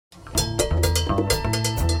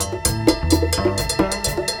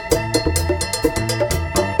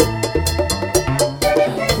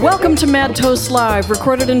Welcome to Mad Toast Live,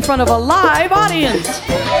 recorded in front of a live audience.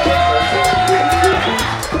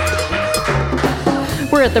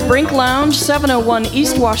 We're at the Brink Lounge, 701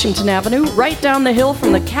 East Washington Avenue, right down the hill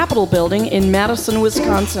from the Capitol Building in Madison,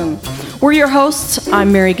 Wisconsin. We're your hosts.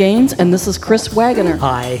 I'm Mary Gaines, and this is Chris Wagoner.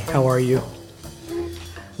 Hi, how are you?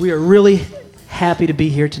 We are really happy to be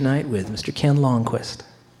here tonight with Mr. Ken Longquist.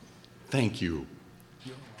 Thank you.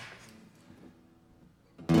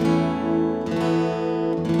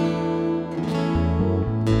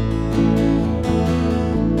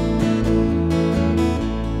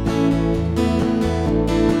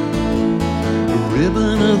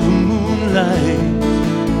 Ribbon of the moonlight,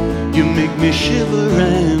 you make me shiver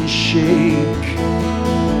and shake.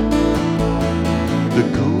 The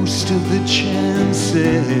ghost of the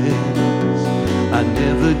chances I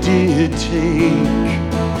never did take.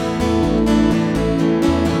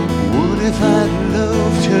 What if I'd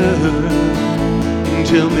loved her?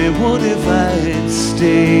 Tell me, what if I'd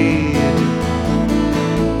stayed?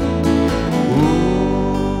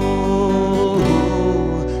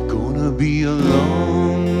 Be a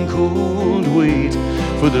long, cold wait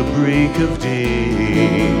for the break of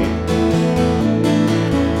day.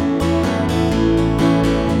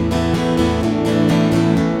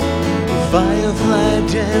 A firefly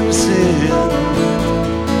dancing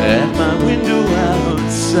at my window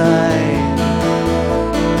outside.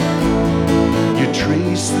 You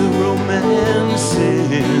trace the romance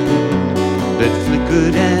that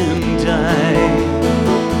flickered and died.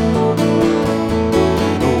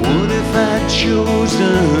 I'd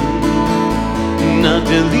chosen not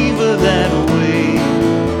to leave her that way.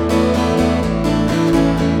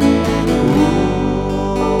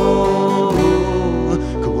 Oh,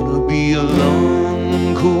 gonna be a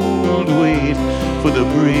long, cold wait for the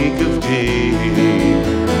break of day.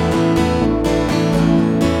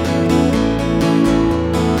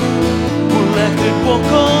 Well, I could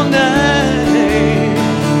walk all night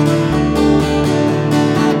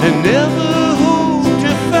and never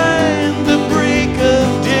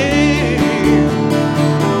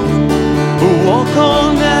walk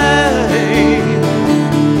all night,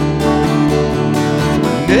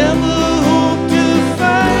 never hope to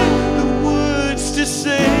find the words to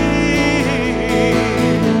say.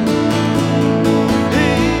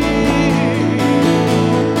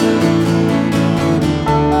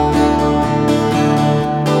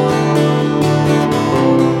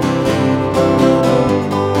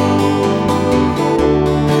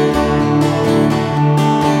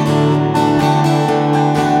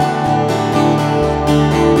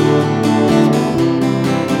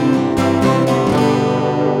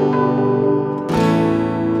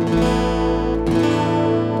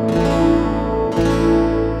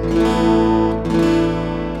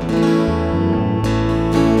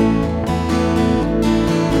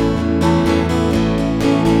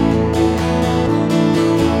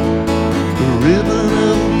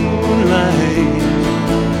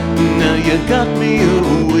 Got me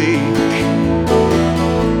awake.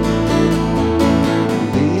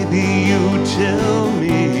 Maybe you tell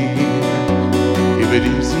me if it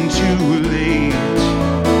isn't too late.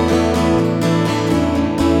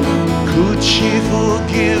 Could she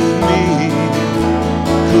forgive me?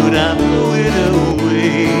 Could I blow it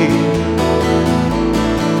away?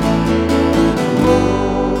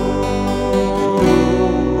 Oh,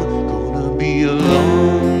 gonna be a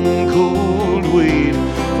long, cold wait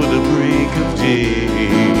for the break of day.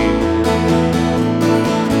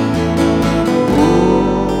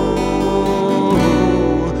 Oh,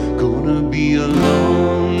 gonna be a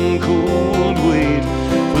long, cold wait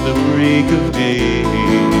for the break of day.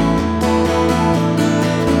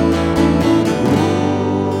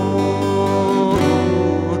 Oh,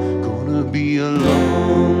 gonna be a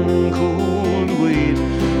long, cold wait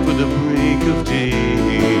for the break of day.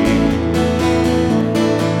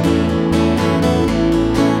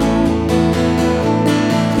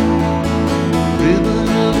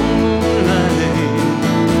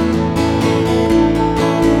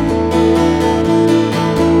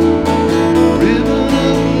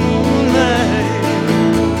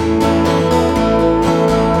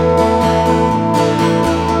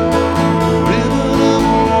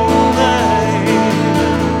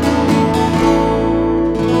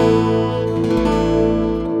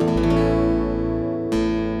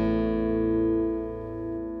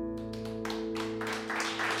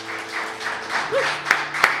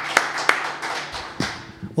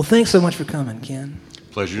 Well, thanks so much for coming, Ken.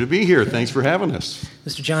 Pleasure to be here. Thanks for having us.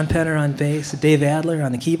 Mr. John Penner on bass, Dave Adler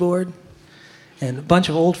on the keyboard, and a bunch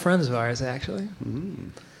of old friends of ours, actually.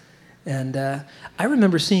 And I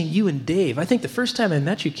remember seeing you and Dave. I think the first time I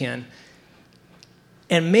met you, Ken,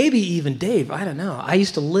 and maybe even Dave, I don't know. I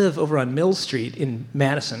used to live over on Mill Street in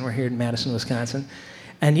Madison. We're here in Madison, Wisconsin.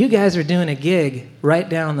 And you guys are doing a gig right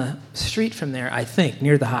down the street from there, I think,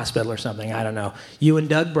 near the hospital or something. I don't know. You and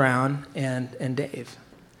Doug Brown and Dave.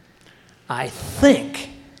 I think.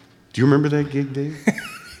 Do you remember that gig, Dave?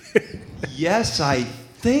 Yes, I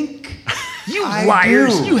think. You I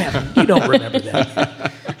liars! do. You don't remember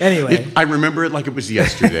that. Anyway, I remember it like it was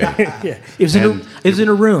yesterday. yeah, it was in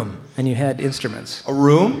a room, and you had instruments. A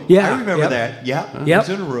room? Yeah, I remember yep. that. Yeah. Yep. It was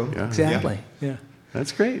in a room. Yeah. Exactly. Yeah.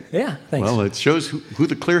 That's great. Yeah. Thanks. Well, it shows who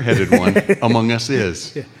the clear-headed one among us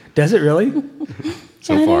is Yeah. Does it really?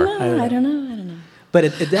 so far. I don't know. But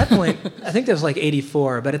at that point, I think that was like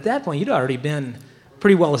 '84. But at that point, you'd already been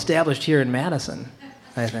pretty well established here in Madison,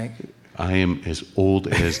 I think. I am as old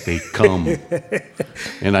as they come,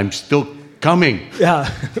 and I'm still coming. Yeah.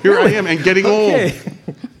 Here I am, and getting Okay.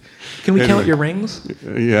 Can we count Anyway. your rings?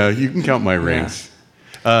 old. Yeah, you can count my rings.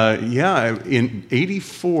 In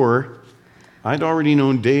 '84, I'd already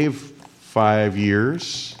known Dave 5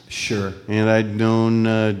 years, Sure. and I'd known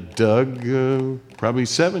Doug probably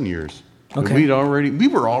 7 years. Okay. We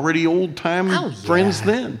were already old-time friends Yeah.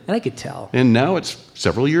 then, And I could tell. and now it's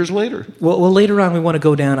several years later. Well, later on, we want to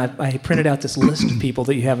go down. I printed out this list of people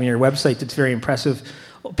that you have on your website that's very impressive.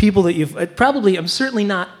 People that you've probably, I'm certainly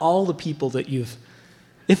not all the people that you've,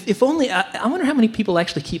 if only, I wonder how many people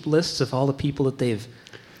actually keep lists of all the people that they've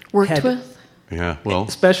Worked had with? Yeah, well,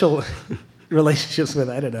 special relationships with.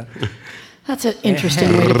 I don't know. That's an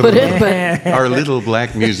interesting way to put it, but our little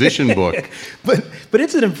black musician book. But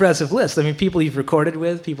it's an impressive list. I mean, people you've recorded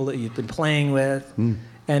with, people that you've been playing with.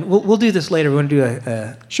 And we'll do this later. We're going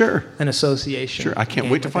to do Sure. an association. Sure, I can't game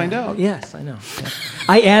wait to with find that. out. Yes, I know. Yeah.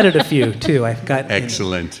 I added a few, too. I've got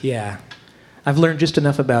Excellent. Yeah. I've learned just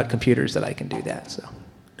enough about computers that I can do that, so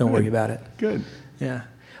don't worry about it. Good. Yeah.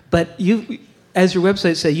 But you, as your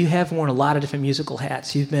website says, you have worn a lot of different musical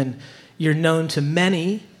hats. You're known to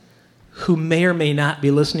many who may or may not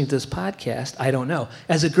be listening to this podcast, I don't know,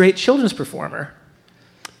 as a great children's performer,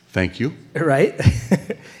 Thank you. right?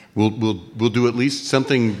 We'll do at least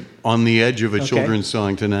something on the edge of a Okay. children's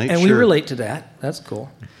song tonight. And sure. we relate to that. That's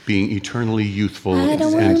cool. Being eternally youthful. I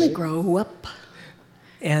don't and want to grow up.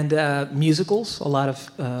 And musicals, a lot of...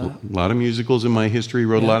 a lot of musicals in my history.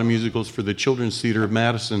 Wrote a lot of musicals for the Children's Theater of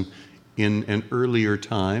Madison in an earlier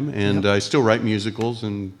time, and I still write musicals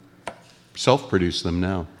and self-produce them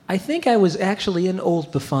now. I think I was actually in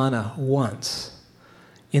Old Bafana once,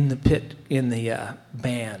 in the pit, in the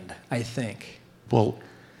band, I think. Well,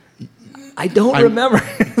 I don't I'm- remember.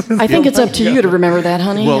 I think it's up to you to remember that,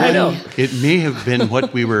 honey. well, I know. it may have been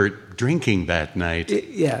what we were drinking that night.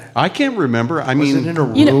 Yeah. I can't remember. I Was mean, it in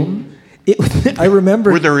a You know- room? I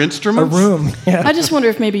remember were there a instruments? room. Yeah. I just wonder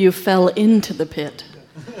if maybe you fell into the pit.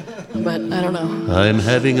 But I don't know. I'm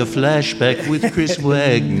having a flashback with Chris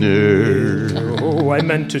Wagner. Oh, I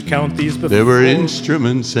meant to count these before. There were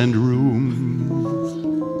instruments and room.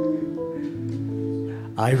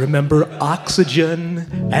 I remember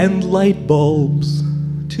oxygen and light bulbs,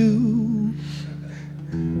 too.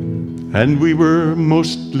 And we were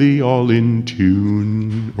mostly all in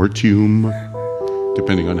tune, or tume,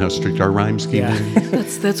 depending on how strict our rhyme scheme Yeah.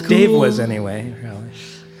 is. That's cool. Dave was anyway.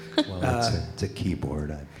 Really. Well, it's a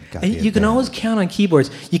keyboard. I've got And to you can admit. always count on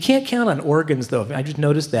keyboards. You can't count on organs, though. I just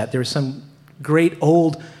noticed that. There were some great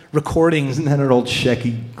old recordings. Isn't that an old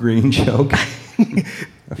Shecky Green joke?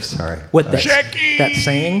 I'm sorry. What, that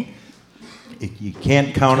saying? You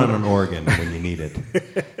can't count on an organ when you need it.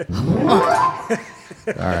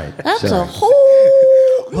 All right. That's sorry. a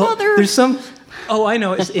whole Well, other. there's some. Oh, I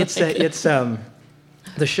know. It's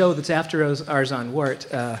the show that's after ours on Wart,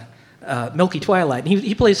 Milky Twilight. And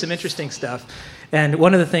he plays some interesting stuff. And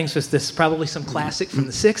one of the things was this probably some classic from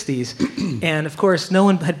the '60s, and of course no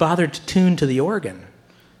one had bothered to tune to the organ,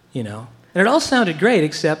 you know. And it all sounded great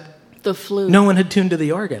except the flute. no one had tuned to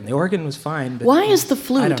the organ. The organ was fine. But Why is the I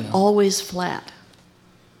flute don't know. always flat?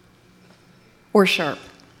 Or sharp?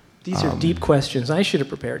 These are deep questions. I should have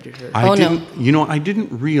prepared you. For. Oh, no. I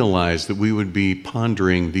didn't realize that we would be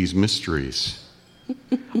pondering these mysteries.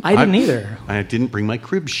 I didn't either. I didn't bring my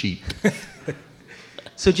crib sheet.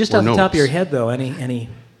 So just Or off the top of your notes. head, though, any,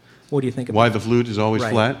 what do you think about Why the flute is always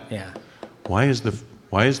right. flat? Yeah. Why is the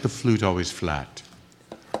flute always flat?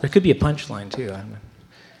 There could be a punchline, too.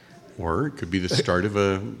 Or it could be the start of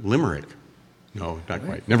a limerick. No, not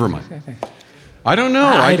quite. Never mind. Okay. I don't know.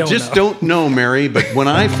 I I don't just know. don't know, Mary. But when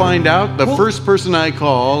I find out, the first person I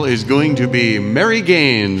call is going to be Mary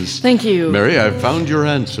Gaines. Thank you. Mary, I've found your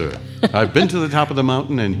answer. I've been to the top of the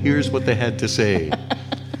mountain, and here's what they had to say.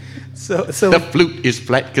 So The flute is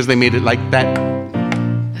flat because they made it like that.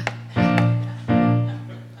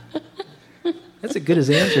 that's as good as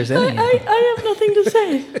answer as any. I have nothing to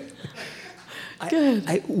say. Good.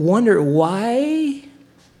 I wonder why.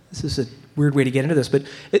 This is a weird way to get into this, but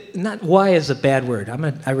not why is a bad word.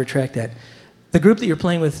 I retract that. The group that you're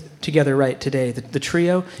playing with together right today, the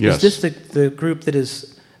trio, Yes. is this the group that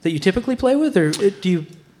you typically play with, or do you?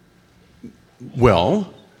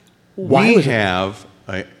 Well, Why we was it- have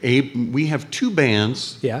we have two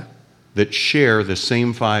bands Yeah. that share the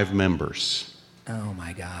same 5 members. Oh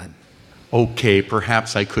my God. Okay,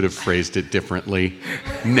 perhaps I could have phrased it differently.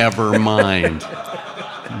 Never mind.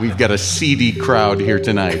 We've got a seedy crowd here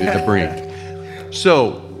tonight at the Brink.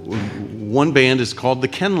 So, one band is called the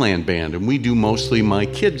Kenland Band, and we do mostly my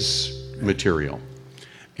kids' material.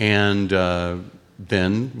 And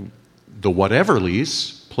then the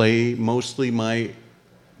Whateverlies play mostly my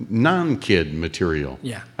non-kid material.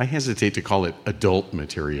 Yeah. I hesitate to call it adult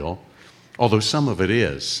material, although some of it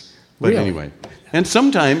is. But Really? anyway. And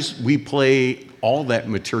sometimes we play all that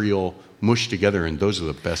material mushed together, and those are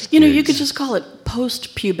the best You know, gigs. you could just call it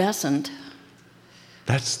post-pubescent.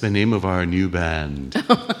 That's the name of our new band.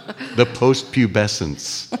 The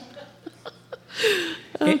Post-Pubescents.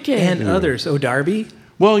 Okay. And others. O'Darby.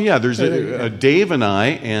 Well, yeah, there's Dave and I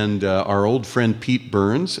and our old friend Pete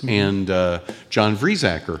Burns and John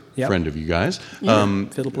Vriesacker, Yep. friend of you guys.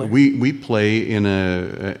 Fiddle player. We play in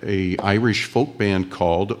a Irish folk band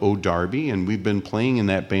called O'Darby, and we've been playing in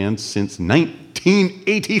that band since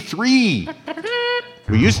 1983.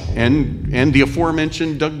 We used and the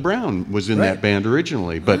aforementioned Doug Brown was in that band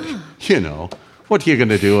originally, but you know. What are you going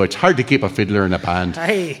to do? It's hard to keep a fiddler in a band.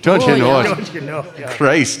 Hey. Don't you know yeah. it? Don't you know? Yeah.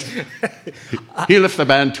 Christ. He left the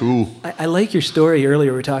band too. I like your story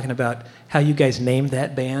earlier. We were talking about how you guys named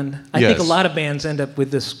that band. I think a Yes. lot of bands end up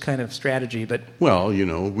with this kind of strategy, but Well, you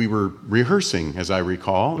know, we were rehearsing, as I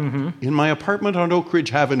recall, in my apartment on Oak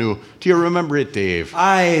Ridge Avenue. Do you remember it, Dave?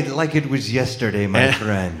 I like it was yesterday, my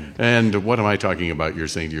friend. And what am I talking about? You're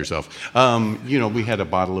saying to yourself. You know, we had a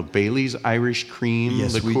bottle of Bailey's Irish Cream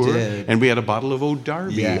Yes, we liqueur. did. And we had a bottle of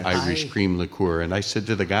O'Darby Yes. Irish Cream liqueur. And I said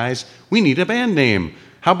to the guys, we need a band name.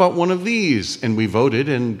 How about one of these? And we voted,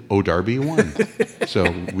 and O'Darby won.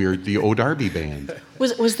 So we're the O'Darby Band.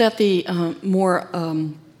 Was that the more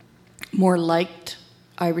liked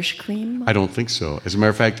Irish Cream? I don't think so. As a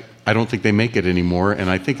matter of fact, I don't think they make it anymore,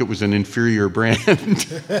 and I think it was an inferior brand.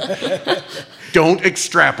 Don't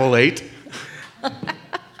extrapolate.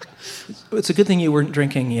 it's a good thing you weren't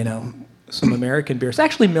drinking, you know, some American beers.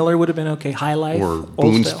 Actually, Miller would have been okay. High Life. Or Old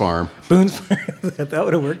Boone's Style. Farm. Boone's Farm. That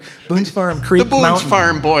would have worked. Boone's Farm Creek The Boone's Mountain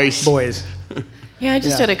Farm Boys. Boys. Yeah, I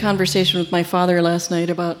just Yeah. had a conversation with my father last night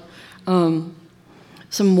about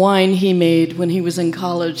some wine he made when he was in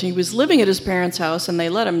college. He was living at his parents' house, and they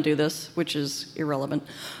let him do this, which is irrelevant.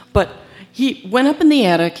 But he went up in the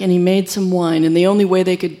attic, and he made some wine, and the only way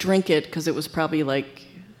they could drink it, because it was probably like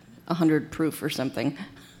 100 proof or something,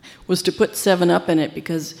 was to put 7-Up in it,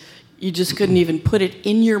 because you just couldn't even put it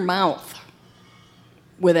in your mouth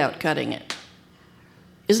without cutting it.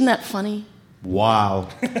 Isn't that funny? Wow.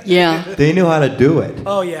 Yeah. They knew how to do it.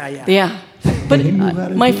 Oh, yeah, yeah. Yeah. But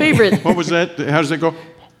my favorite... What was that? How does that go?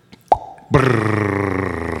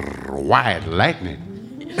 Brrr, white lightning.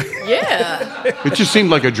 Yeah. It just seemed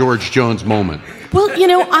like a George Jones moment. Well, you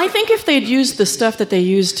know, I think if they'd used the stuff that they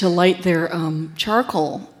used to light their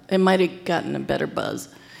charcoal, it might have gotten a better buzz.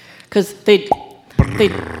 Because they'd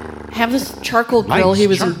have this charcoal grill. Lights, He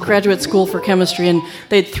was in charcoal. graduate school for chemistry, and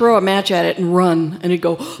they'd throw a match at it and run, and it'd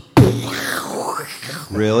go...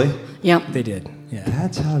 Really? Yeah. They did. Yeah.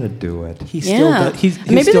 That's how to do it. He still Yeah. does. He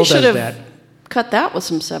Maybe still they should does have that. cut that with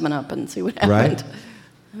some 7-Up and see what happened.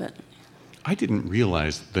 But, I didn't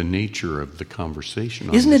realize the nature of the conversation.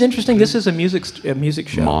 On Isn't it this. interesting? This is a music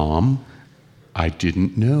show. Mom, I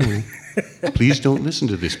didn't know. Please don't listen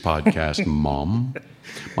to this podcast, Mom.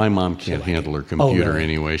 My mom can't handle her computer really?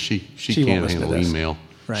 anyway. She She won't can't listen to handle this. email.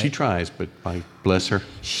 Right. She tries, but bless her.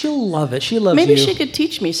 She'll love it. She loves maybe you. she could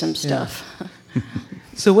teach me some stuff.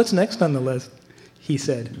 So what's next on the list? He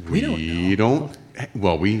said. We don't.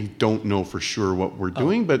 Well, we don't know for sure what we're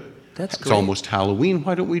doing, but that's it's great. almost Halloween.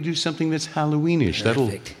 Why don't we do something that's Halloweenish? That'll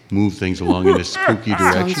Perfect. move things along in a spooky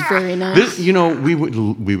direction. Sounds very nice. This, you know, we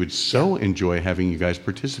would so enjoy having you guys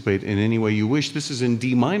participate in any way you wish. This is in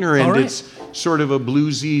D minor, and All right. it's sort of a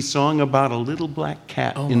bluesy song about a little black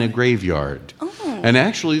cat in a graveyard. Oh. And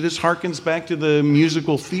actually, this harkens back to the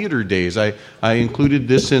musical theater days. I included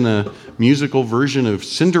this in a musical version of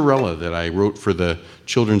Cinderella that I wrote for the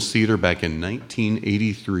Children's Theater back in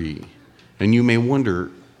 1983. And you may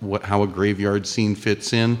wonder, how a graveyard scene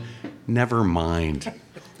fits in, never mind.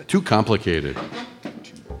 Too complicated.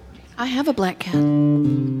 I have a black cat.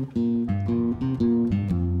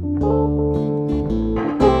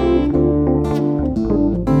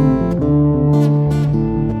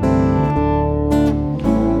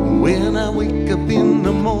 When I wake up in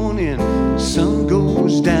the morning, sun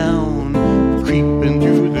goes down, creeping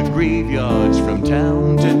through the graveyards from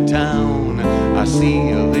town to town. I see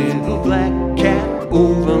a little black cat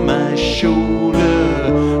over my shoulder,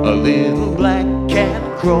 a little black cat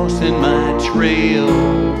crossing my trail.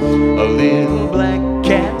 A little black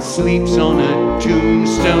cat sleeps on a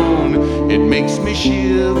tombstone. It makes me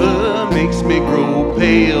shiver, makes me grow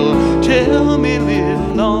pale. Tell me,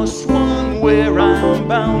 little lost one, where I'm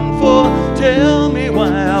bound for. Tell me why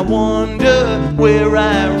I wander, where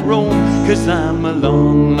I roam. 'Cause I'm a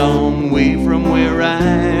long, long way from where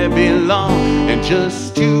I belong, and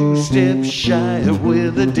just 2 steps shy of where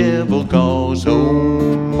the devil calls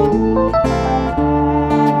home.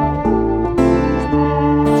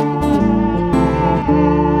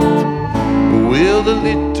 Well, the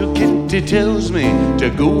little kitty tells me to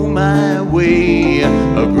go my way.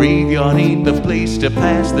 A graveyard ain't the place to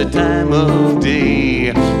pass the time of day,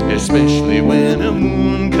 especially when a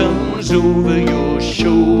moon comes over your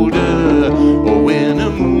shoulder, or when a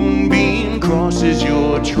moonbeam crosses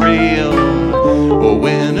your trail, or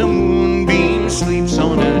when a moonbeam sleeps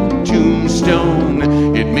on a tombstone.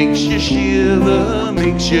 It makes you shiver,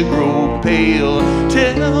 makes you grow pale.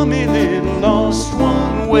 Tell me, little lost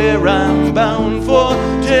one, where I'm bound for.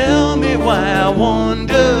 Tell me why I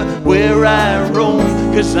wander, where I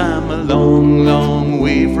roam. 'Cause I'm a long, long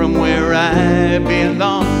way from where I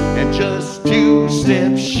belong, and just 2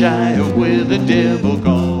 steps shy of where the devil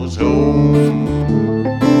calls home.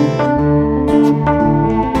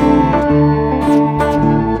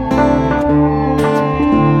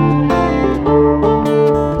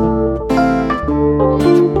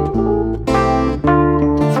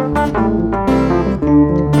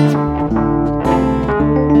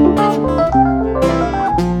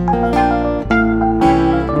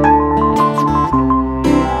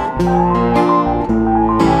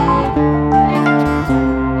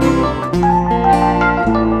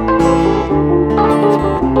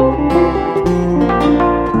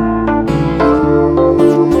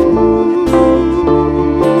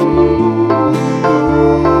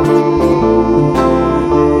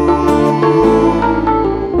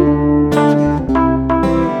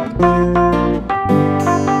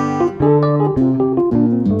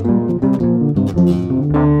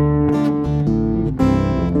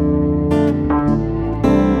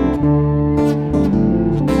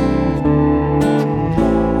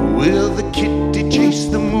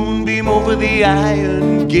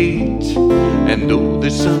 Iron gate, and though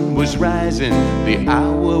the sun was rising, the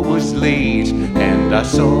hour was late, and I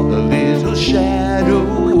saw a little shadow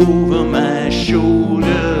over my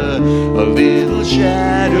shoulder, a little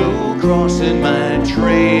shadow crossing my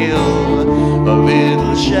trail, a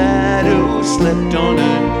little shadow slept on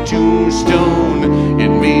a tombstone. It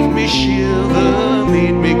made me shiver,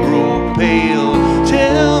 made me grow pale.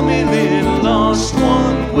 Tell me, little lost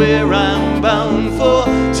one, where I'm bound for.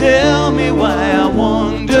 Tell me why I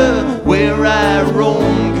wander, where I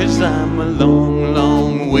roam. 'Cause I'm a long,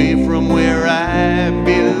 long way from where I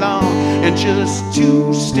belong, and just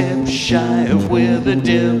 2 steps shy of where the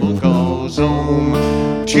devil calls home.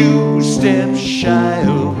 2 steps shy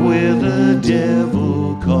of where the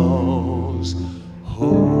devil calls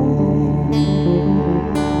home.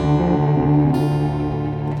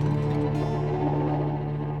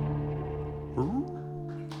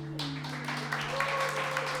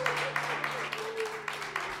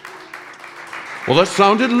 Well, that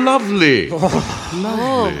sounded lovely.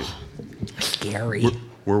 Lovely. Scary.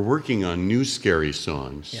 We're working on new scary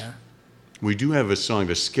songs. Yeah. We do have a song,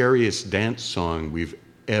 the scariest dance song we've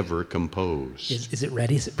ever composed. Is it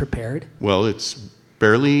ready? Is it prepared? Well, it's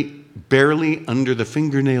barely under the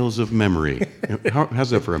fingernails of memory. How's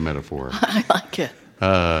that for a metaphor? I like it.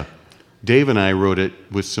 Dave and I wrote it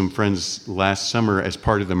with some friends last summer as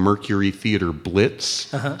part of the Mercury Theater Blitz.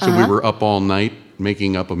 So we were up all night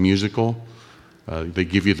making up a musical. They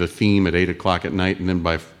give you the theme at 8 o'clock at night, and then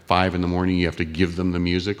by 5 in the morning you have to give them the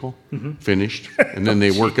musical, finished. And then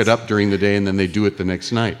they work it up during the day, and then they do it the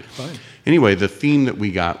next night. Fine. Anyway, the theme that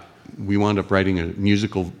we got, we wound up writing a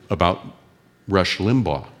musical about Rush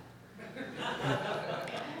Limbaugh.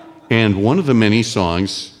 And one of the many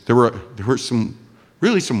songs, there were some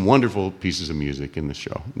wonderful pieces of music in the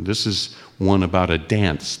show. This is one about a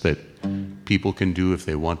dance that people can do if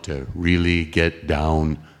they want to really get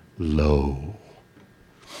down low.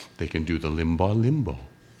 They can do the Limbaugh Limbo.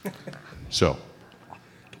 So.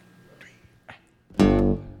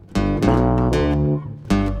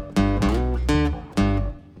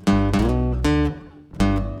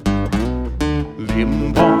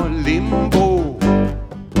 Limbo, limbo,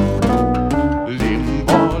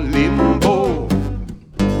 limbo, limbo.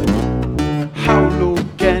 How low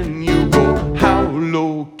can you go? How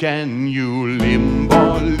low can you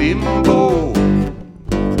limbo, limbo?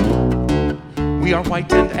 We are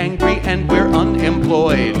white and angry and we're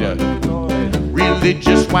unemployed.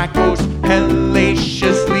 Religious wackos,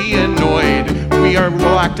 hellaciously annoyed. We are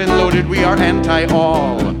locked and loaded, we are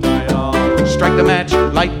anti-all. Strike the match,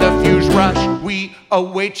 light the fuse, rush. We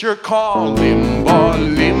await your call. Limbo,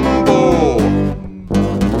 limbo.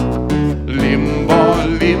 Limbo,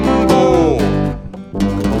 limbo.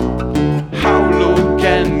 How low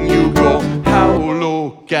can you go? How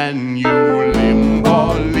low can you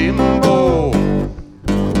limbo, limbo?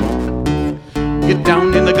 Get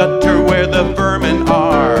down in the gutter where the vermin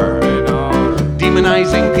are,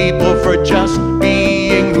 demonizing people for just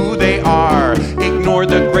being who they are. Ignore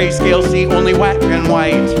the grayscale, see only black and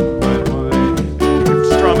white.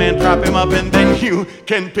 Straw man, prop him up, and then you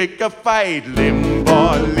can pick a fight.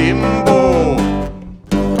 Limbo, limbo.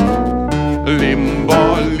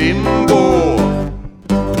 Limbo, limbo.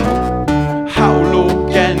 How low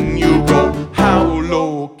can you go? How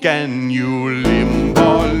low can you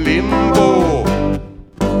limbo, limbo?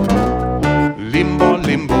 Limbo,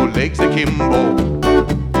 limbo, legs akimbo.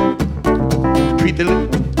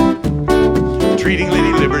 Treating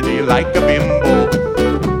Lady Liberty like a bimbo.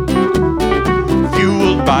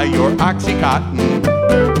 Fueled by your Oxycontin.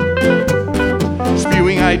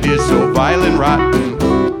 Spewing ideas so vile and rotten.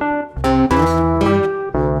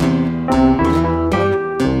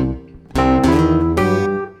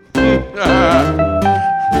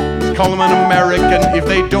 Call them un-American if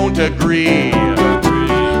they don't agree.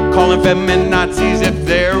 Call them feminine Nazis if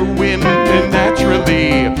they're women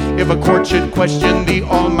naturally. If a court should question the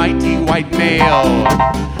almighty white male,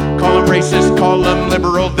 call them racist, call them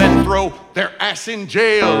liberal, then throw their ass in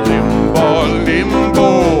jail. Limbo,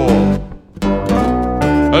 limbo.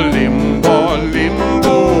 Limbo,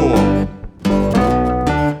 limbo.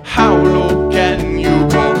 How low can you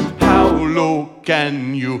go? How low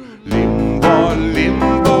can you limbo,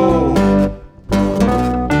 limbo?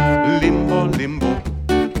 Limbo, limbo.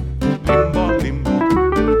 Limbo, limbo.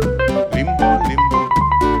 Limbo, limbo.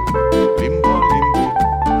 Limbo, limbo.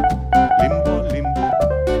 Limbo, limbo.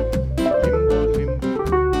 Limbo, limbo.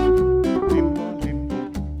 Limbo, limbo.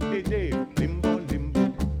 Hey Dave, limbo, limbo.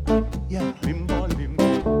 Yeah, limbo, limbo.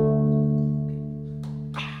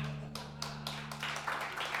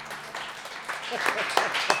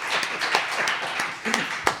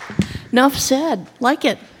 Enough said. Like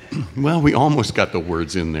it. Well, we almost got the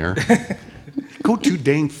words in there. Go too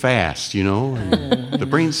dang fast, you know? And the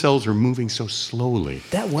brain cells are moving so slowly.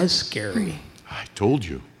 That was scary. I told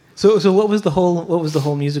you. So what was the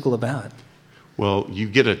whole musical about? Well,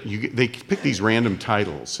 they pick these random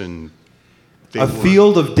titles, and A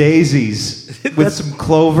field of daisies with some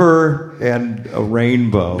clover and a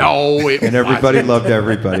rainbow. No, and everybody loved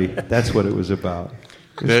everybody. That's what it was about.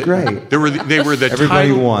 It was great. They were the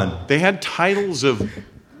Everybody won. They had titles of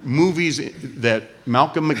movies that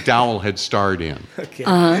Malcolm McDowell had starred in. Okay.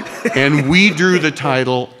 And we drew the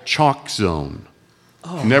title Chalk Zone.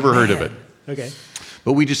 Oh, Never heard of it. Okay.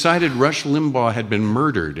 But we decided Rush Limbaugh had been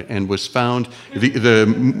murdered and was found.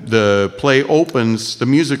 The play opens, the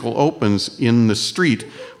musical opens in the street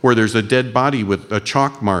where there's a dead body with a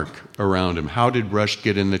chalk mark around him. How did Rush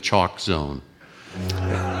get in the chalk zone?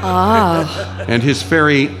 And his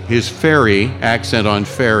fairy accent on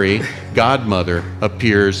fairy godmother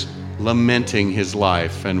appears lamenting his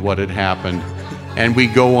life and what had happened. And we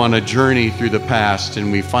go on a journey through the past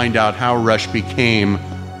and we find out how Rush became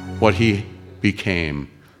what he became.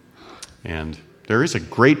 And there is a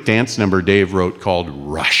great dance number Dave wrote called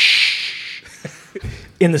Rush.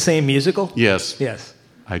 In the same musical? Yes. Yes.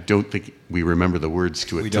 I don't think we remember the words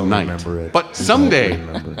to it We tonight. don't remember it. But someday.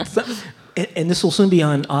 And this will soon be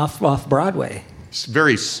on off Broadway.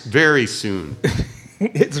 Very, very soon.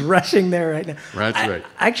 It's rushing there right now. That's right.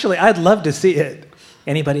 Actually, I'd love to see it.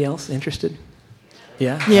 Anybody else interested?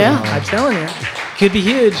 Yeah? Yeah. I'm telling you. Could be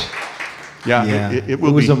huge. Yeah, Yeah. it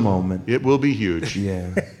will was be a moment. It will be huge.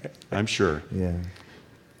 Yeah. I'm sure. Yeah.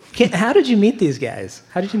 How did you meet these guys?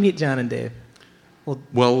 How did you meet John and Dave?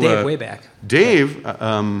 Well, Dave, way back. Dave,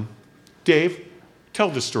 tell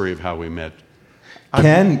the story of how we met.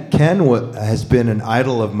 Ken has been an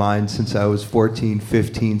idol of mine since I was 14,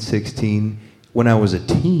 15, 16, when I was a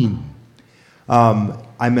teen.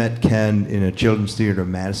 I met Ken in a Children's Theater of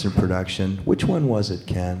Madison production. Which one was it,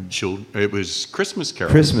 Ken? It was Christmas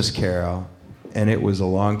Carol. Christmas Carol. And it was a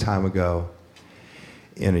long time ago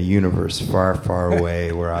in a universe far, far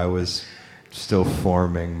away where I was still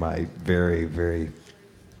forming my very, very,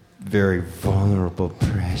 very vulnerable,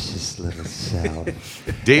 precious little self.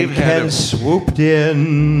 Dave and had Ken swooped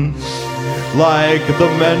in like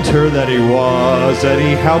the mentor that he was, and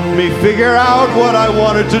he helped me figure out what I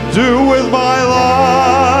wanted to do with my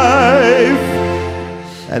life.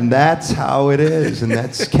 And that's how it is, and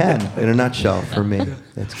that's Ken in a nutshell for me.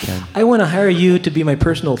 That's Ken. I want to hire you to be my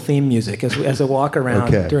personal theme music as I walk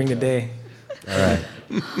around Okay. during the day. All right.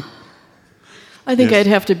 I think I'd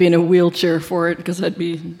have to be in a wheelchair for it because I'd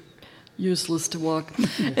be useless to walk.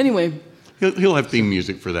 Anyway, He'll have theme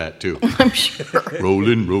music for that, too. I'm sure.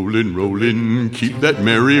 Rollin', rollin', rollin', keep that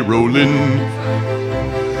merry rollin'.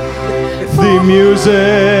 The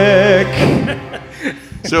music.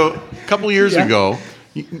 So, a couple years ago,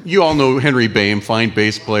 you all know Henry Boehm, fine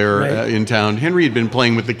bass player in town. Henry had been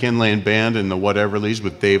playing with the Ken Land Band and the Whateverlies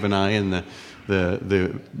with Dave and I and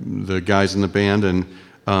the guys in the band. And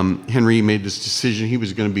Henry made this decision. He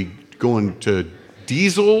was going to be going to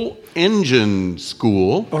diesel engine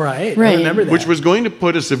school. All right. Right. I remember that. Which was going to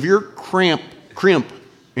put a severe crimp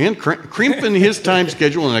in his time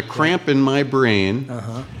schedule and a cramp in my brain.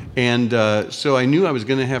 Uh-huh. And so I knew I was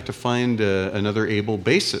going to have to find another able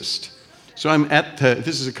bassist. So I'm at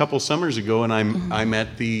this is a couple summers ago, and I'm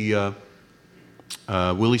at the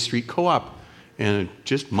Willie Street Co-op, and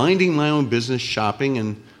just minding my own business, shopping,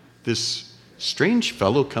 and this strange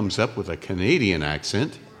fellow comes up with a Canadian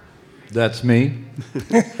accent. That's me.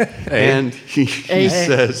 And he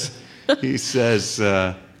says,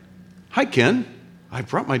 "Hi, Ken. I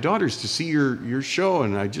brought my daughters to see your show,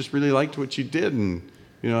 and I just really liked what you did, and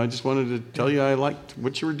I just wanted to tell you I liked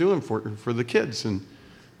what you were doing for the kids." And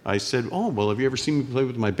I said, "Oh, well, have you ever seen me play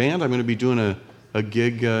with my band? I'm going to be doing a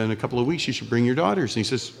gig in a couple of weeks. You should bring your daughters." And he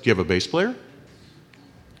says, "Do you have a bass player?"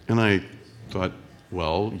 And I thought,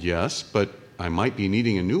 well, yes, but I might be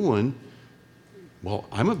needing a new one. Well,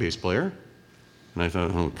 I'm a bass player. And I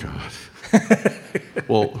thought, oh, God.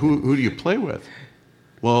 Well, who do you play with?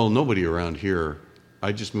 Well, nobody around here.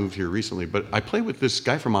 I just moved here recently. But I play with this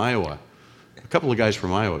guy from Iowa, a couple of guys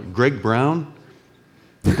from Iowa, Greg Brown.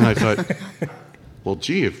 And I thought, well,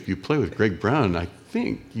 gee, if you play with Greg Brown, I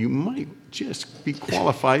think you might just be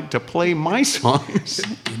qualified to play my songs.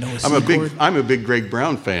 I'm a big Greg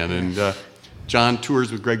Brown fan, and John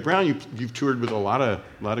tours with Greg Brown. You've toured with a lot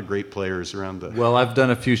of great players around the. Well, I've done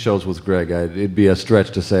a few shows with Greg. It'd be a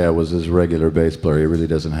stretch to say I was his regular bass player. He really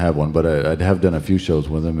doesn't have one, but I'd have done a few shows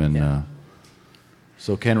with him. And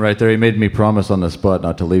so Ken, right there, he made me promise on the spot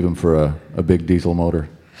not to leave him for a big diesel motor.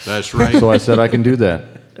 That's right. So I said I can do that.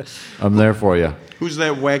 I'm there for you. Who's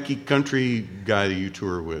that wacky country guy that you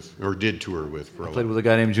tour with, or did tour with for a Played while? with a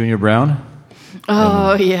guy named Junior Brown.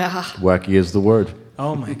 Oh, yeah. Wacky is the word.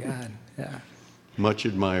 Oh, my God. Yeah. Much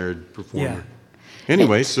admired performer. Yeah.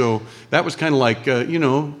 Anyway, so that was kind of like,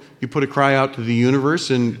 you put a cry out to the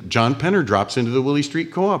universe, and John Penner drops into the Willie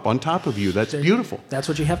Street Co-op on top of you. That's beautiful. That's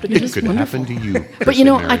what you have to do. It could happen to you. But Kristen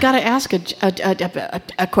I Mary. got to ask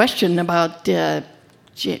a question about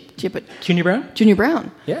Junior Brown? Junior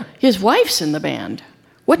Brown. Yeah. His wife's in the band.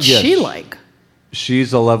 What's Yes. she like?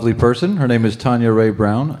 She's a lovely person. Her name is Tanya Ray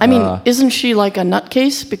Brown. I mean, isn't she like a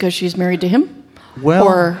nutcase because she's married to him? well,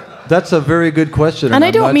 or- that's a very good question. And I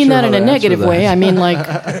I'm don't not mean sure that how in to a answer negative that. way. I mean, like,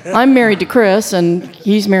 I'm married to Chris, and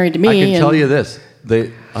he's married to me. I can and tell you this.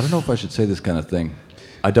 I don't know if I should say this kind of thing.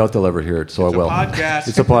 I doubt they'll ever hear it, so I will. podcast.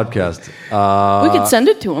 It's a podcast. we could send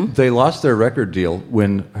it to him. They lost their record deal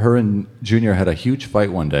when her and Junior had a huge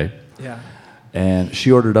fight one day, Yeah. and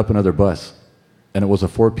she ordered up another bus. And it was a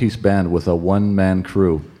 4-piece band with a one-man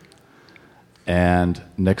crew. And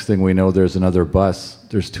next thing we know, there's another bus.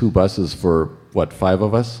 There's 2 buses for, 5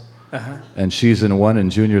 of us? Uh-huh. And she's in one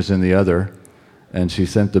and Junior's in the other. And she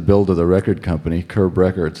sent the bill to the record company, Curb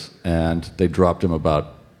Records, and they dropped him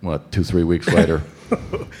about, 2-3 weeks later.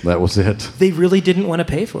 That was it. They really didn't want to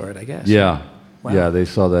pay for it, I guess. Yeah. Wow. Yeah, they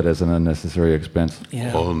saw that as an unnecessary expense.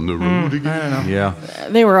 Yeah. On the road again. I don't know. Yeah.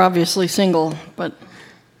 They were obviously single, but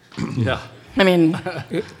Yeah. I mean,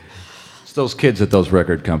 It's those kids at those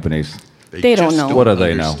record companies. They don't just know. What do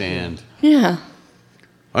they know? understand. yeah.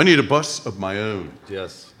 I need a bus of my own.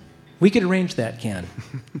 Yes. We could arrange that, Ken.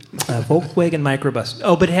 Volkswagen microbus.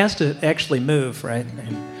 Oh, but it has to actually move, right?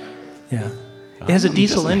 Yeah. It has a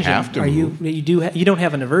diesel doesn't engine. have to Are you move. you don't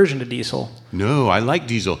have an aversion to diesel? No, I like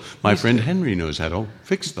diesel. My friend Henry knows how to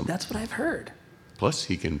fix them. That's what I've heard. Plus,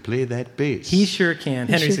 he can play that bass. He sure can.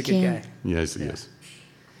 Henry's sure a good can. guy. Yes, he is.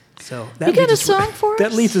 So You got a leads us- song for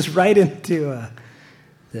That us? leads us right into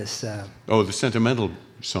this Oh, the sentimental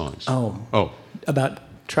songs. Oh, about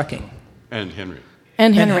trucking. and Henry.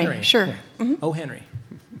 And And Henry, sure. Yeah. Oh, Henry.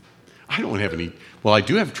 I don't have any. Well, I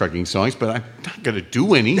do have trucking songs, but I'm not going to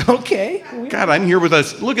do any. Okay. God, I'm here with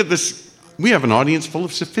us. Look at this. We have an audience full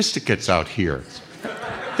of sophisticates out here.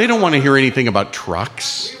 They don't want to hear anything about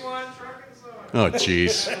trucks. Oh,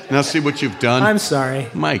 jeez. Now see what you've done. I'm sorry.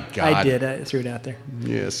 My God. I did. I threw it out there.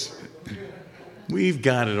 Yes. We've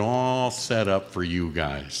got it all set up for you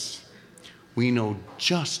guys. We know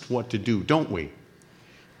just what to do, don't we?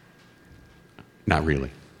 Not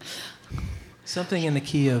really. Something in the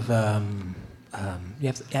key of, you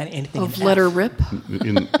have to add anything Of in letter F. rip.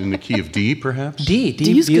 In the key of D, perhaps? D.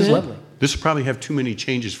 D is D is good. lovely. This will probably have too many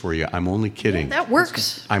changes for you. I'm only kidding. That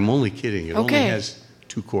works. I'm only kidding. It only Okay. has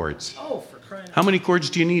 2 chords. Oh, for crying out How many chords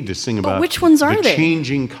do you need to sing about which ones are the they?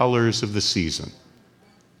 changing colors of the season?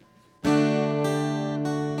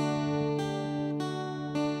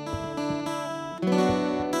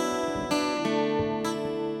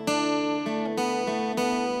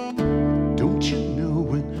 Don't you know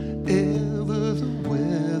whenever the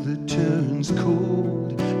weather turns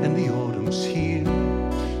cold and the autumn's here,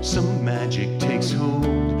 some magic takes hold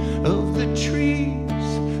of the trees.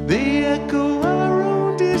 They echo our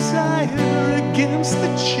own desire against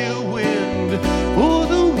the chill wind or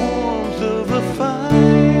the warmth of a fire.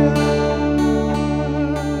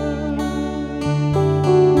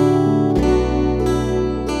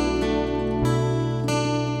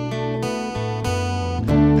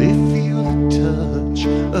 They feel the touch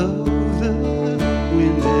of the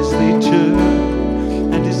wind as they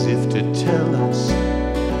turn, and as if to tell us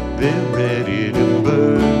they're ready to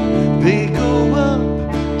burn. They go up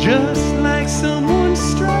just like someone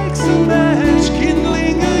strikes a match,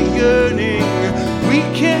 kindling a yearning we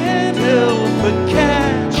can't help but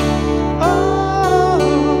catch.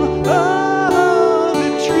 Oh, oh, the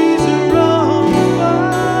trees are on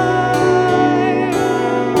fire.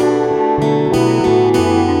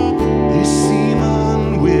 They seem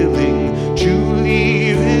unwilling to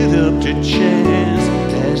leave it up to chance,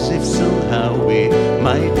 as if somehow we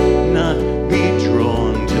might not be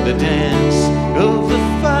drawn to the dance of the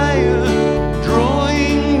fire, drawn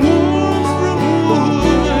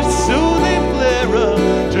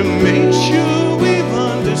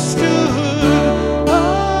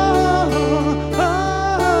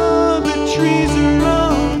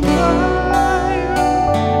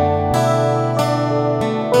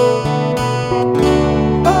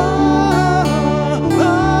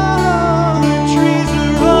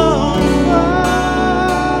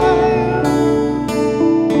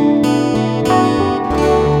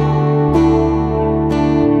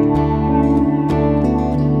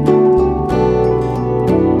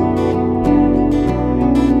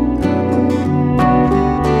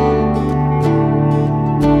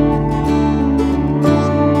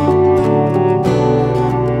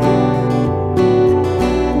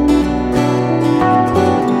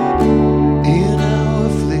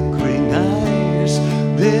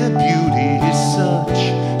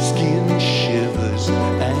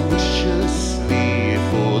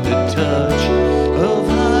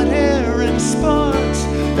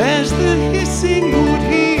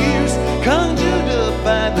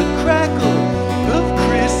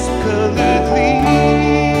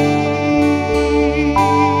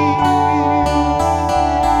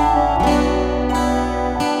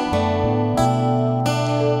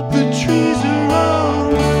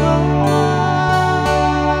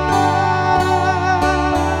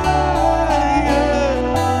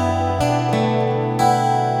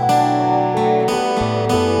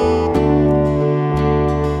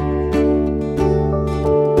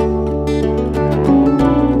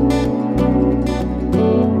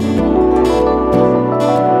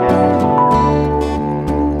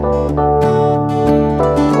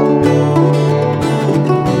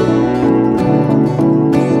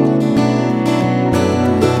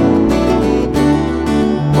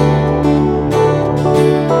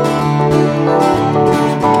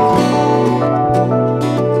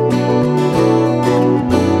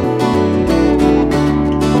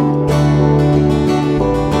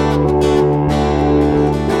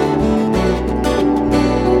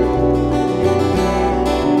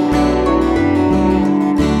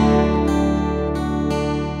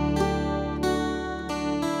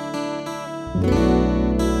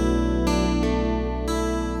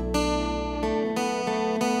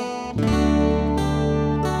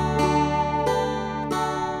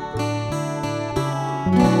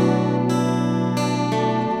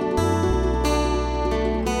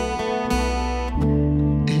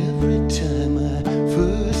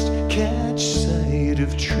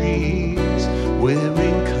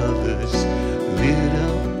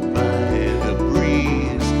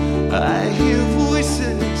I hear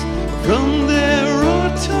voices from their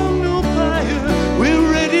autumnal fire.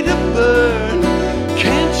 We're ready to burn.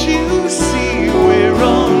 Can't you see we're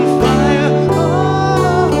on fire?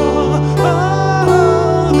 Oh,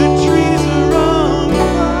 oh, the trees are on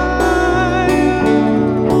fire.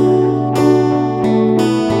 Oh,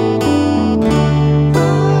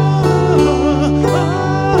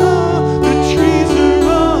 oh, the trees are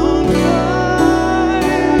on fire.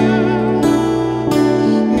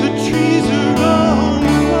 The trees are on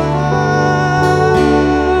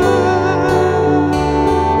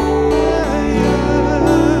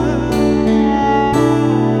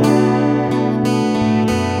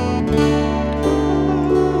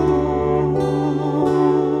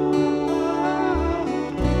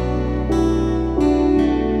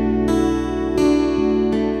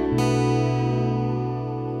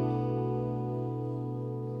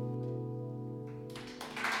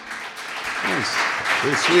Nice.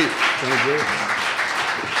 Very sweet. Sounds great.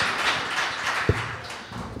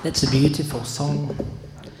 That's a beautiful song.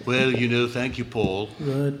 Well, thank you, Paul.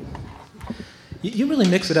 Good. You really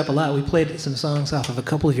mix it up a lot. We played some songs off of a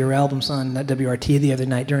couple of your albums on WRT the other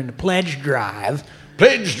night during the pledge drive.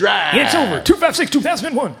 Pledge Drive. It's over.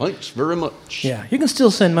 256-2001. Thanks very much. Yeah, you can still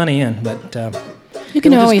send money in, but You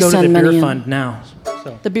can it'll always just go to send the money beer in. fund now.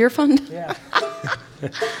 So. The beer fund? Yeah.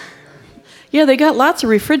 Yeah, they got lots of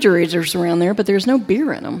refrigerators around there, but there's no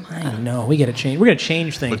beer in them. I know. We got to change. We're going to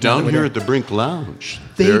change things. But down now. here at the Brink Lounge,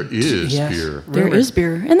 They there do- is yes. beer. There Rumor. is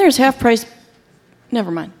beer. And there's half price. Never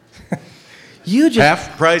mind. You just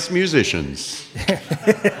Half price musicians.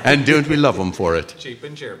 And don't we love them for it? Cheap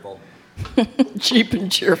and cheerful. Cheap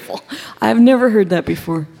and cheerful. I've never heard that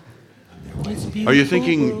before. Are you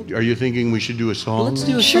thinking we should do a song? Well, let's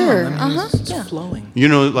do a Sure, song. I mean, uh-huh, it's yeah. flowing.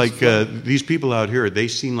 These people out here, they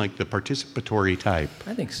seem like the participatory type.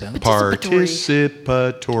 I think so.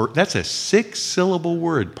 Participatory. That's a 6-syllable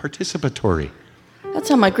word. Participatory. That's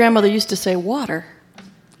how my grandmother used to say water.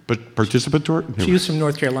 But participatory? She was from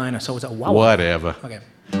North Carolina, so it's a wow. Whatever. Okay.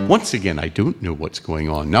 Once again, I don't know what's going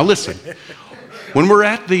on. Now listen. When we're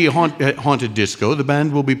at the Haunted Disco, the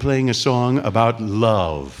band will be playing a song about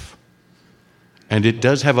love. And it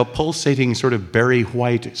does have a pulsating sort of Barry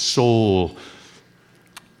White soul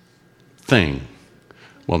thing.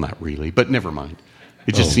 Well, not really, but never mind.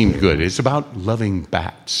 It just seemed good. It's about loving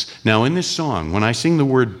bats. Now, in this song, when I sing the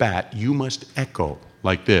word bat, you must echo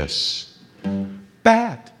like this.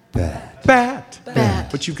 Bat. Bat. Bat.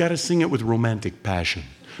 Bat. But you've got to sing it with romantic passion.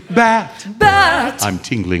 Bat. Bat. I'm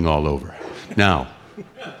tingling all over. Now,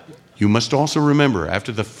 you must also remember,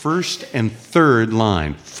 after the first and third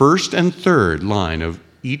line of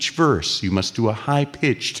each verse, you must do a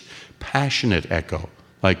high-pitched, passionate echo,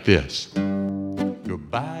 like this. Your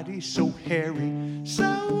body's so hairy,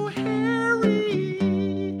 so hairy.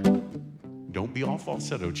 Don't be all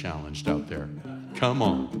falsetto challenged out there. Come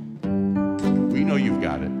on. We know you've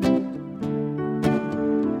got it.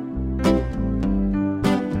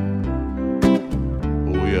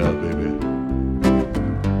 Oh yeah, baby.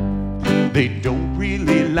 They don't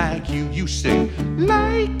really like you, you say,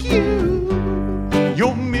 like you.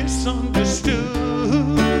 You're misunderstood.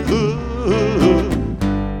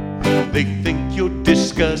 They think you're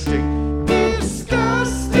disgusting,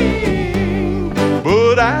 disgusting.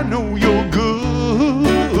 But I know you're good.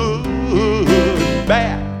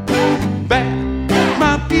 Bat, bat,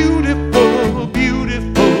 my beautiful,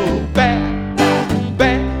 beautiful bat,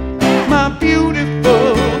 bat, my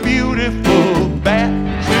beautiful, beautiful bat.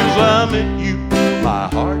 Since I met you, my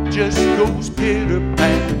heart just goes pitter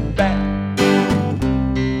pat pat.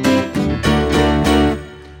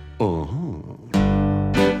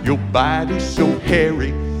 Your body's so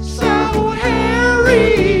hairy, so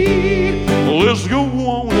hairy. Let's go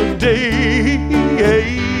on a date.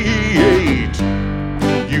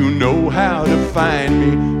 You know how to find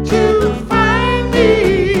me, to find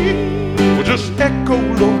me. Well, just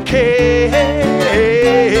echolocate.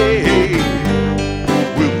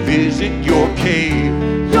 We'll visit your cave,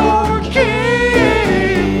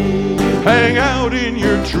 hang out in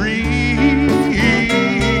your tree,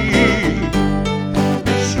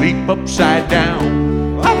 sleep upside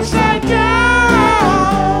down, upside down.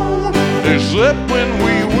 Except when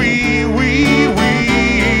we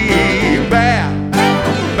bat,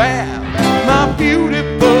 bat, my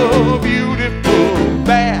beautiful, beautiful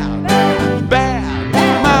bat, bat,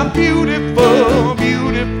 my beautiful,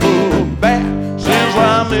 beautiful bat. Since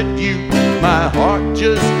I met you, my heart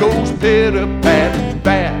just goes pitter pat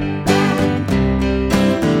pat.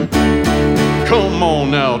 Come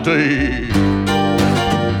on now, Dave.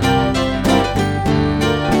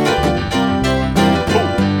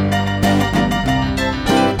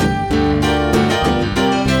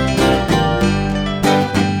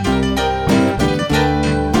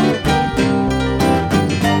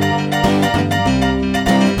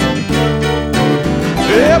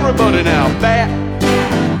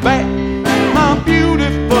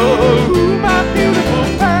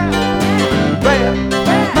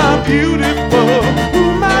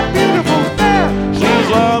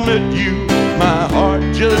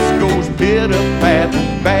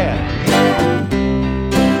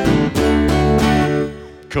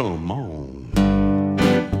 come on,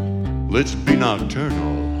 let's be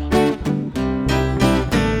nocturnal.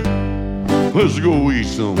 Let's go eat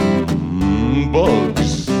some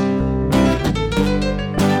bugs.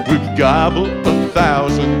 We gobble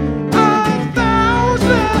 1,000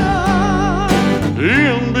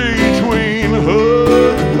 in between hugs.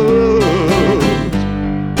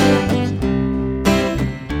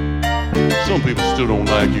 Some people still don't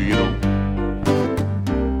like you, you know.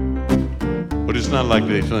 But it's not like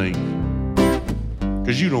they think.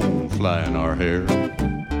 'Cause you don't fly in our hair,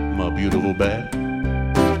 my beautiful bat.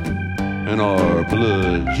 And our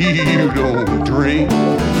blood you don't drink.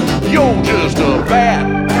 You're just a bat,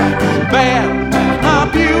 my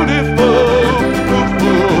beautiful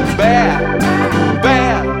bat,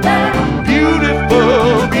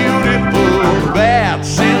 beautiful bat.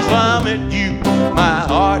 Since I met you, my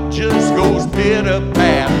heart just goes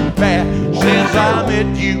pitter-pat. Since I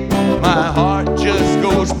met you, my heart just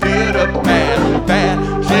goes pitter-pat.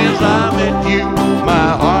 Since I met you,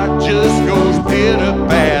 my heart just goes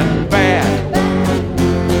pitter-pat.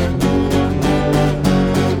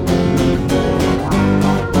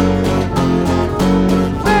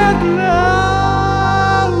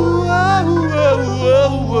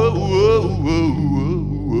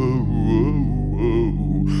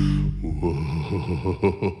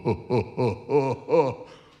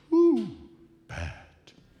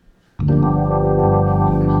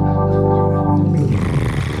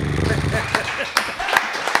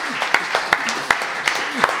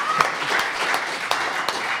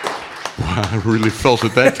 I really felt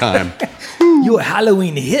it that time. You a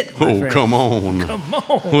Halloween hit, my friend. Come on. Come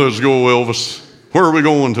on. Let's go, Elvis. Where are we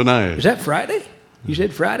going tonight? Is that Friday? You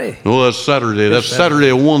said Friday. Well, that's Saturday. That's Saturday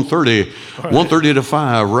at 1:30. 1:30 to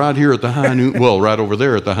 5, right here at the High Noon. Well, right over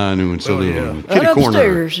there at the High Noon Saloon. Kitty Right corner.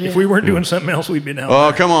 upstairs. Yeah. If we weren't doing something else, we'd be down.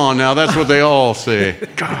 Oh, come on now. That's what they all say.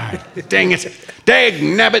 God dang it.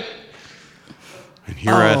 Dang nabbit. And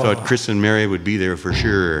here I thought Chris and Mary would be there for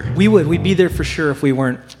sure. We would. We'd be there for sure if we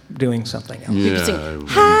weren't doing something else. Yeah.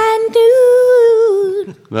 High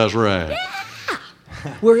noon. That's right.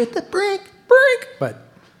 We're at the brink. But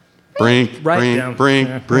Brink, right down.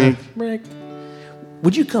 brink.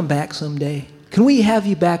 Would you come back someday? Can we have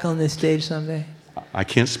you back on this stage someday? I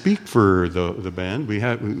can't speak for the band.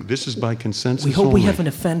 This is by consensus. We hope only. we haven't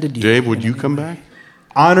offended you. Dave, would you come back?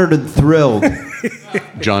 Honored and thrilled.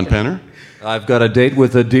 John Penner? I've got a date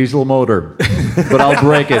with a diesel motor, but I'll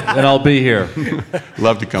break it and I'll be here.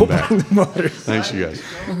 Love to come back. Motors. Thanks, you guys.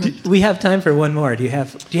 Do we have time for one more? Do you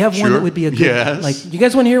have one Sure. that would be a good? Yes. Like, you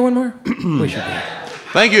guys want to hear one more? We should do.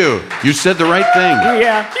 Thank you. You said the right thing.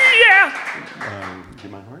 Yeah.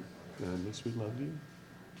 Give my heart. Make sweet love to you.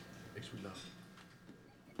 Make sweet love.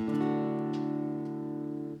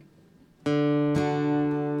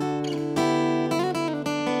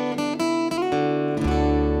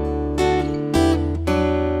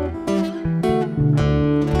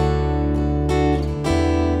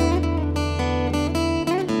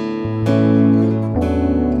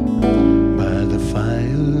 By the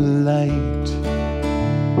firelight,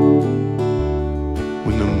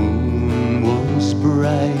 when the moon was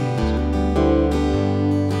bright,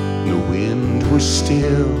 the wind was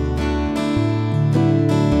still.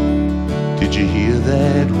 Did you hear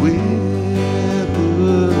that whippoorwill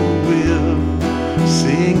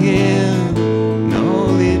singing? And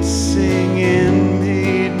all its singing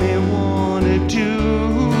made me wanna do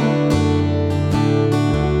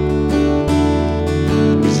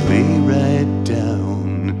was lay right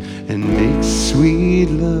down and make sweet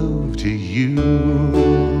love to you.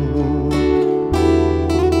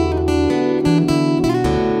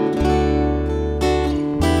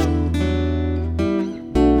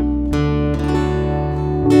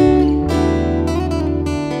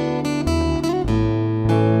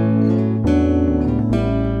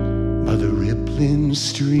 By the rippling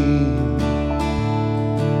stream,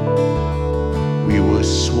 we were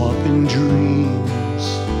swapping dreams.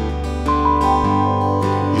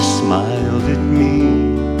 You smiled at me.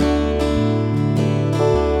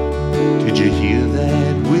 Did you hear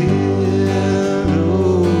that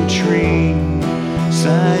willow tree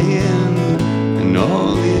sighing? And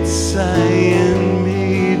all its sighing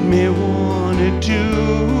made me wanna do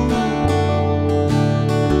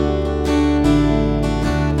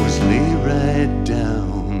was lay right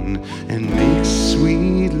down and make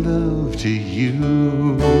sweet love to you.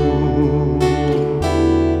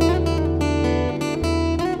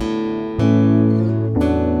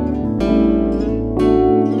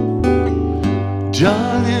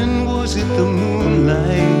 Darling, was it the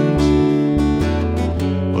moonlight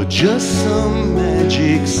or just some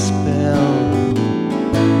magic spell?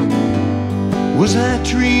 Was I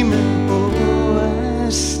dreaming? Oh, I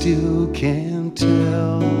still can't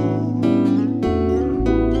tell.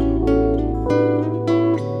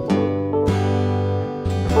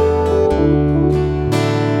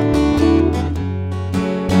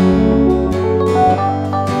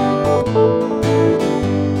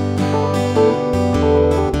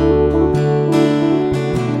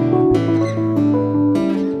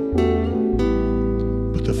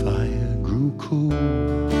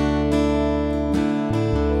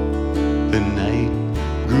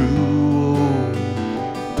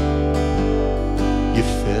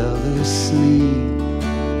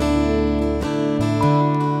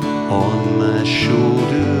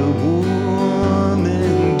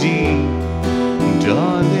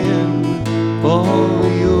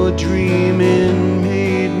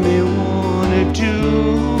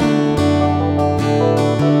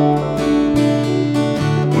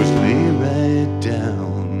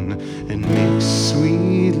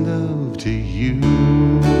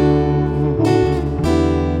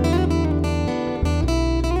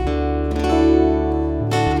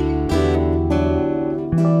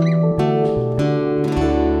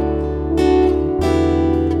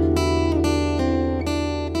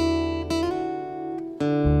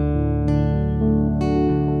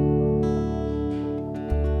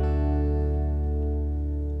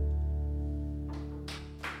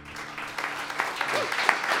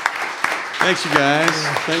 Thanks, you guys.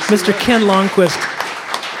 Thanks, Mr. Ken Longquist,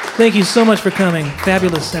 thank you so much for coming.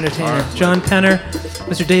 Fabulous entertainer. John Penner,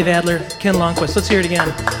 Mr. Dave Adler, Ken Longquist. Let's hear it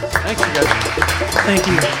again. Thanks, you guys. Thank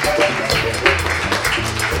you.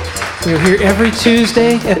 We're here every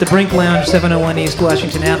Tuesday at the Brink Lounge, 701 East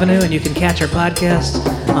Washington Avenue, and you can catch our podcast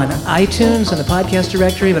on iTunes and the podcast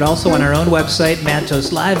directory, but also on our own website,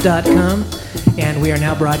 MantosLive.com. And we are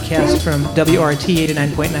now broadcast from WRT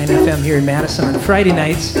 89.9 FM here in Madison on Friday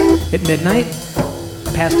nights at midnight.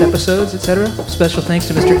 Past episodes, etc. Special thanks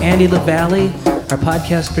to Mr. Andy LaValle, our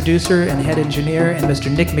podcast producer and head engineer, and Mr.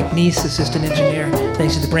 Nick McNeese, assistant engineer.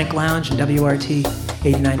 Thanks to the Brink Lounge and WRT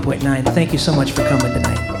 89.9. Thank you so much for coming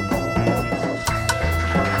tonight.